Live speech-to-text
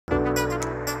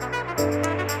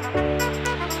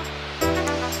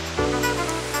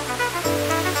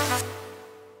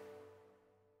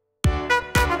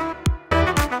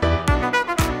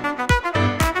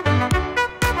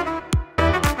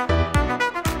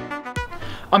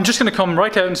I'm just going to come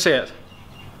right out and say it.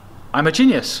 I'm a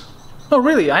genius. No,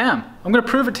 really, I am. I'm going to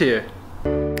prove it to you.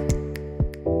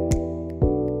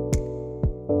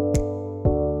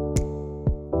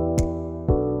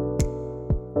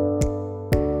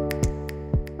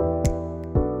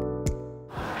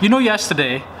 You know,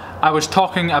 yesterday I was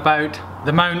talking about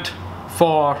the mount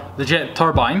for the jet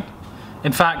turbine.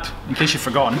 In fact, in case you've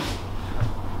forgotten,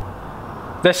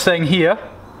 this thing here.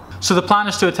 So the plan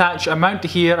is to attach a mount to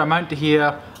here, a mount to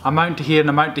here, a mount to here and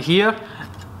a mount to here,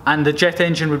 and the jet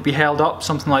engine would be held up,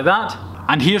 something like that.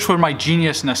 And here's where my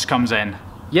geniusness comes in.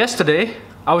 Yesterday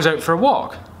I was out for a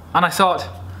walk and I thought,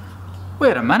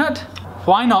 wait a minute,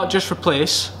 why not just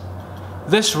replace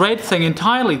this red thing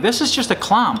entirely? This is just a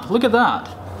clamp, look at that.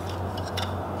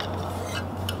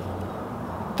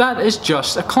 That is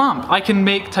just a clamp. I can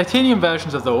make titanium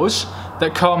versions of those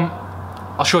that come,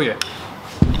 I'll show you.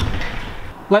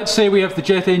 Let's say we have the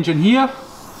jet engine here.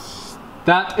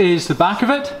 That is the back of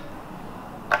it.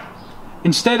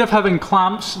 Instead of having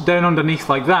clamps down underneath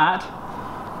like that,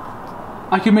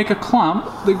 I can make a clamp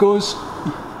that goes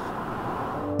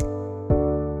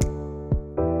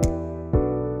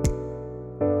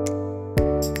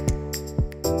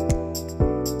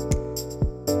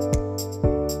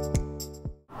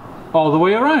all the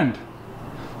way around.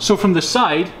 So from the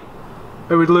side,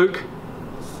 it would look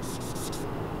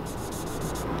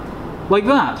like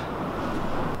that.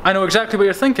 I know exactly what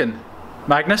you're thinking.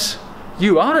 Magnus,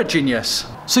 you are a genius.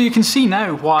 So you can see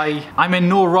now why I'm in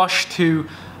no rush to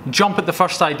jump at the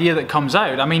first idea that comes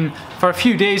out. I mean, for a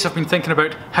few days I've been thinking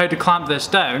about how to clamp this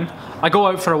down. I go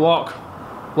out for a walk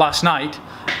last night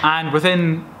and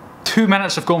within 2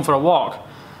 minutes of going for a walk,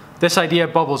 this idea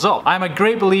bubbles up. I'm a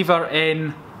great believer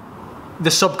in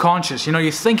the subconscious. You know,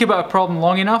 you think about a problem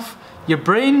long enough, your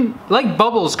brain, like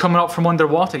bubbles coming up from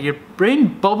underwater, your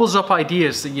brain bubbles up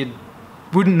ideas that you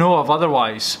wouldn't know of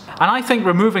otherwise. And I think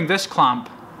removing this clamp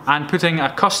and putting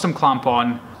a custom clamp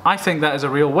on, I think that is a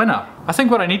real winner. I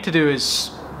think what I need to do is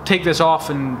take this off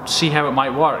and see how it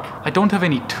might work. I don't have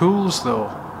any tools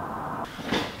though.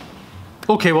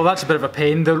 Okay, well that's a bit of a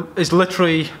pain. There is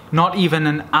literally not even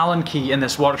an Allen key in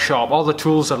this workshop. All the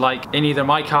tools are like in either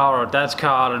my car or Dad's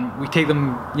car, and we take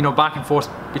them, you know, back and forth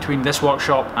between this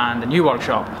workshop and the new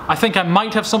workshop. I think I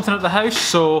might have something at the house,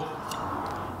 so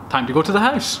time to go to the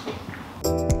house.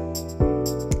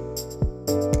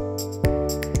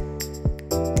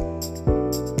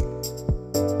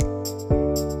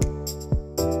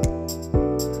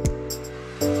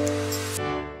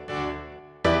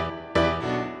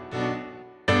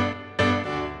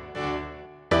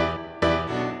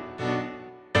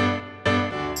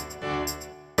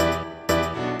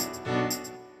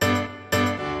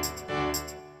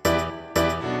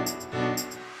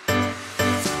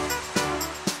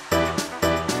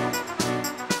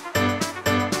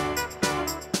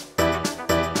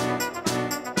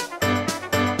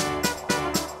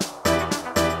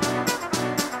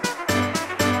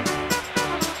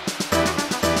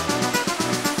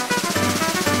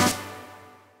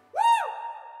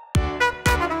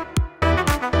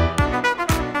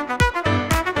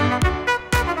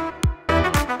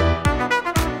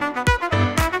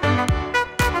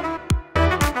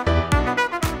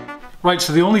 Right,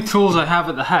 so the only tools I have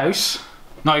at the house,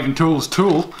 not even tools,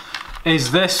 tool,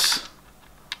 is this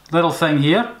little thing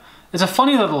here. It's a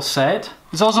funny little set.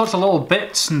 There's all sorts of little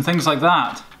bits and things like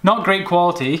that. Not great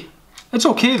quality. It's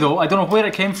okay though, I don't know where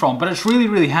it came from, but it's really,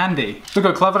 really handy. Look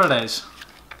how clever it is.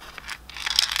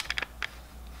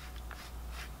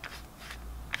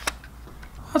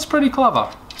 That's pretty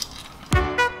clever.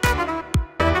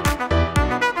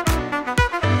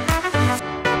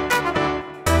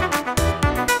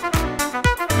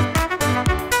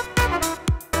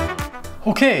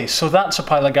 Okay, so that's a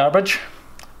pile of garbage.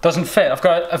 Doesn't fit. I've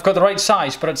got the right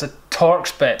size, but it's a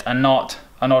Torx bit and not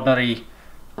an ordinary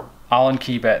Allen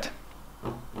key bit.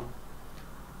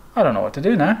 I don't know what to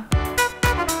do now.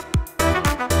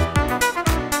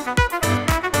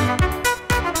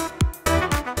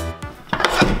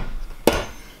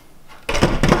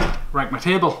 Right, my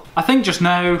table. I think just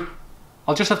now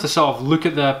I'll just have to sort of look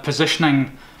at the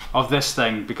positioning of this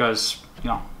thing because, you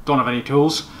know, don't have any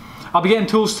tools. I'll be getting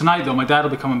tools tonight though. My dad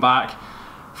will be coming back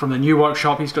from the new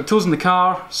workshop. He's got tools in the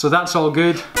car, so that's all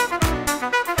good.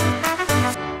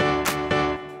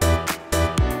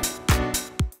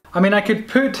 I mean, I could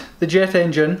put the jet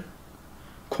engine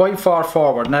quite far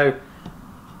forward. Now,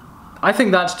 I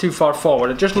think that's too far forward.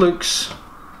 It just looks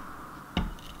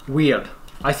weird.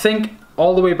 I think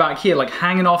all the way back here, like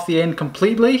hanging off the end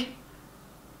completely,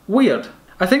 weird.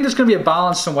 I think there's going to be a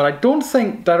balance somewhere. I don't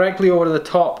think directly over the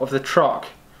top of the truck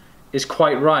is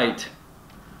quite right.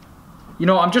 You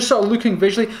know, I'm just sort of looking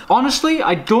visually. Honestly,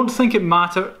 I don't think it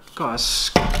matters. God, a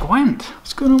squint.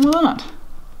 What's going on with that?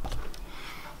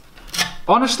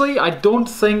 Honestly, I don't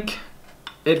think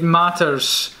it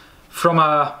matters from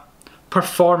a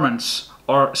performance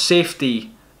or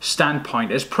safety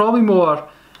standpoint. It's probably more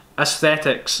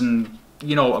aesthetics and,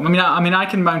 you know, I mean, I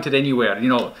can mount it anywhere, you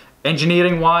know,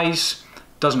 engineering wise,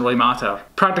 doesn't really matter.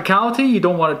 Practicality, you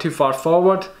don't want it too far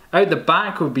forward. Out the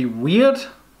back would be weird.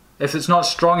 If it's not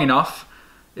strong enough,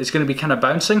 it's going to be kind of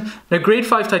bouncing. Now, grade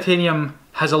 5 titanium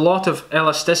has a lot of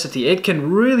elasticity. It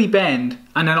can really bend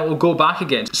and then it will go back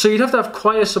again. So you'd have to have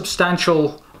quite a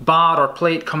substantial bar or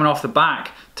plate coming off the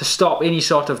back to stop any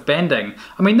sort of bending.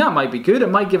 I mean, that might be good. It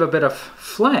might give a bit of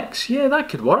flex. Yeah, that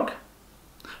could work.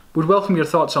 Would welcome your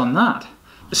thoughts on that.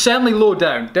 Certainly low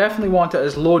down. Definitely want it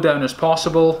as low down as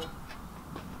possible.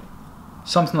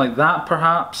 Something like that,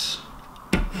 perhaps.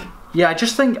 Yeah, I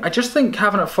just think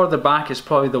having it further back is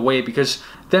probably the way, because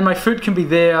then my foot can be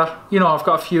there. You know, I've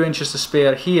got a few inches to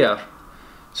spare here.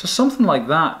 So something like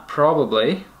that,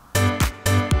 probably.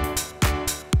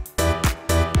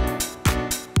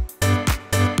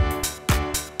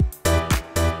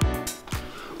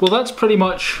 Well, that's pretty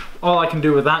much all I can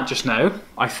do with that just now,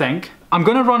 I think. I'm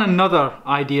going to run another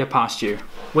idea past you.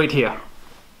 Wait here.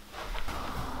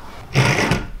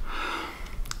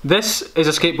 This is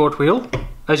a skateboard wheel.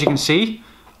 As you can see,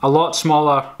 a lot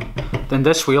smaller than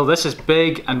this wheel. This is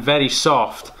big and very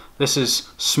soft. This is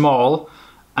small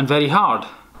and very hard.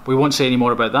 We won't say any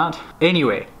more about that.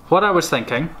 Anyway, what I was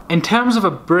thinking, in terms of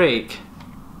a brake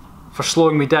for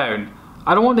slowing me down,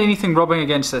 I don't want anything rubbing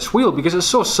against this wheel because it's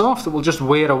so soft it will just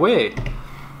wear away.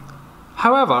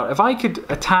 However, if I could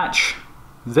attach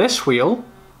this wheel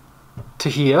to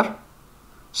here,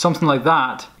 something like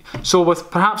that, so with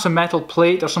perhaps a metal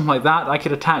plate or something like that, I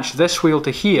could attach this wheel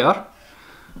to here.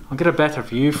 I'll get a better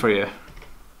view for you.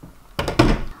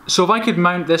 So if I could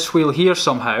mount this wheel here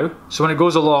somehow, so when it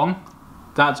goes along,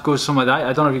 that goes something like that.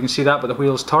 I don't know if you can see that, but the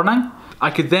wheel's turning. I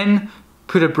could then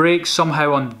put a brake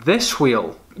somehow on this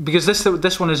wheel, because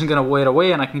this one isn't going to wear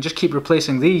away, and I can just keep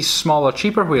replacing these smaller,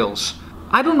 cheaper wheels.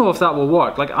 I don't know if that will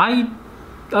work. Like, I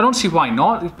don't see why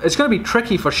not. It's going to be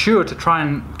tricky for sure to try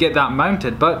and get that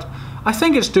mounted, but I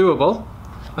think it's doable.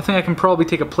 I think I can probably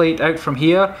take a plate out from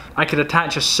here. I could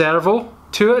attach a servo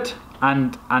to it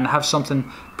and have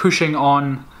something pushing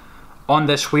on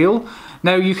this wheel.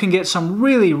 Now you can get some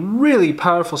really, really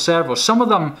powerful servos. Some of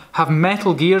them have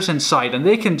metal gears inside and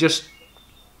they can just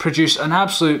produce an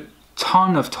absolute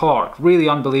ton of torque. Really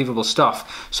unbelievable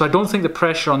stuff. So I don't think the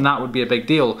pressure on that would be a big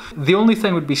deal. The only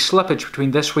thing would be slippage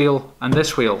between this wheel and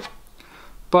this wheel.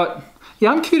 But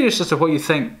yeah, I'm curious as to what you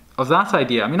think of that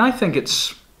idea. I mean, I think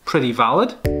it's pretty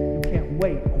valid. You can't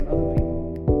wait on other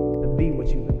people to be what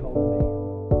you've been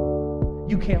called to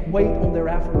be. You can't wait on their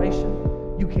affirmation.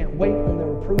 You can't wait on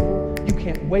their approval. You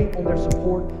can't wait on their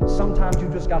support. Sometimes you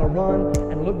just got to run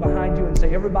and look behind you and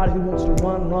say, everybody who wants to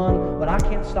run, run, but I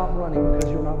can't stop running because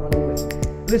you're not running with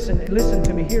me. Listen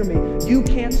to me, hear me. You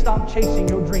can't stop chasing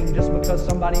your dream just because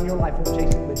somebody in your life won't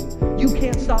chase it with you. You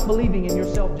can't stop believing in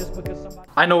yourself just because somebody...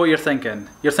 I know what you're thinking.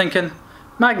 You're thinking,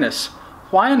 Magnus,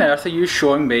 why on earth are you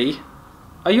showing me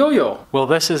a yo-yo? Well,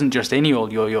 this isn't just any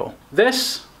old yo-yo.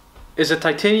 This is a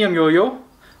titanium yo-yo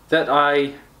that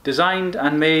I designed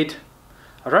and made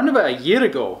around about a year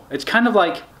ago. It's kind of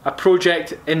like a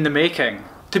project in the making.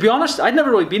 To be honest, I'd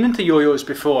never really been into yo-yos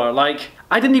before. Like,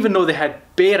 I didn't even know they had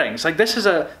bearings. Like, this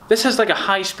has like a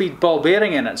high-speed ball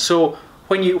bearing in it. So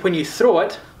when you throw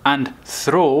it, and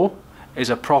throw is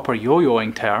a proper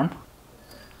yo-yoing term,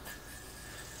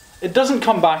 it doesn't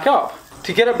come back up.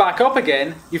 To get it back up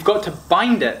again, you've got to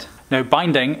bind it. Now,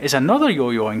 binding is another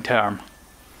yo-yoing term.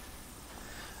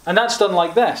 And that's done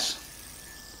like this.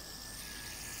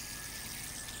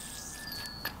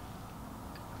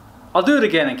 I'll do it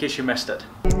again in case you missed it.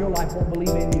 Your life won't believe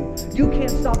in you. You can't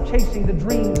stop chasing the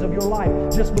dreams of your life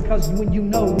just because when you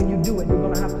know when you do it, you're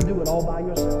going to have to do it all by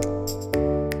yourself.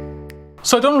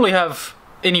 So I don't really have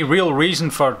any real reason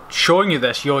for showing you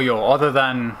this yo-yo other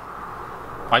than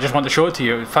I just want to show it to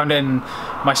you. I found it in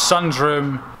my son's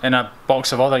room in a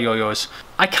box of other yo-yos.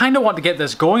 I kind of want to get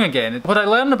this going again. What I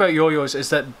learned about yo-yos is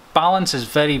that balance is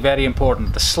very, very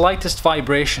important. The slightest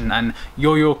vibration and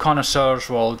yo-yo connoisseurs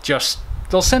will just...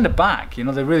 they'll send it back, you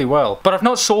know, they really will. But I've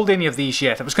not sold any of these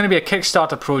yet. It was going to be a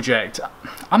Kickstarter project.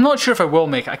 I'm not sure if I will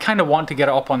make it. I kind of want to get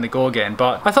it up on the go again,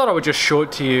 but I thought I would just show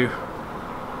it to you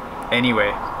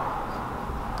anyway.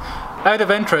 Out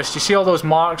of interest, you see all those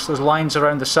marks, those lines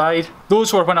around the side?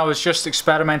 Those were when I was just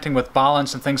experimenting with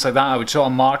balance and things like that. I would sort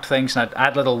of mark things and I'd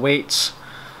add little weights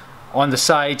on the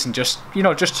sides and just, you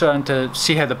know, just trying to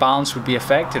see how the balance would be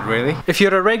affected, really. If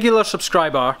you're a regular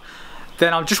subscriber,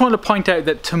 then I just want to point out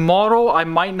that tomorrow I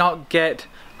might not get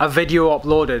a video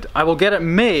uploaded. I will get it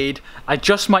made, I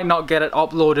just might not get it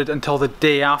uploaded until the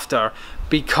day after,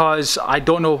 because I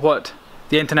don't know what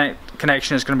the internet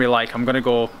connection is going to be like. I'm going to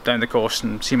go down the coast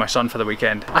and see my son for the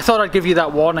weekend. I thought I'd give you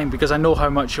that warning because I know how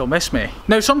much you'll miss me.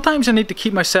 Now sometimes I need to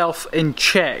keep myself in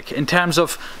check in terms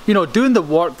of, you know, doing the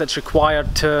work that's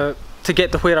required to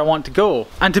get to where I want to go.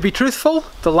 And to be truthful,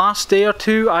 the last day or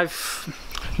two I've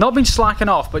not been slacking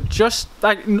off, but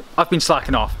I've been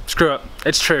slacking off. Screw it,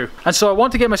 it's true. And so I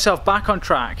want to get myself back on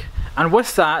track. And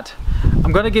with that,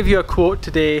 I'm going to give you a quote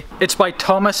today. It's by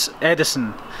Thomas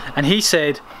Edison. And he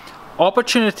said,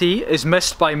 "Opportunity is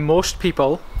missed by most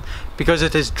people because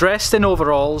it is dressed in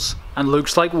overalls and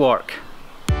looks like work."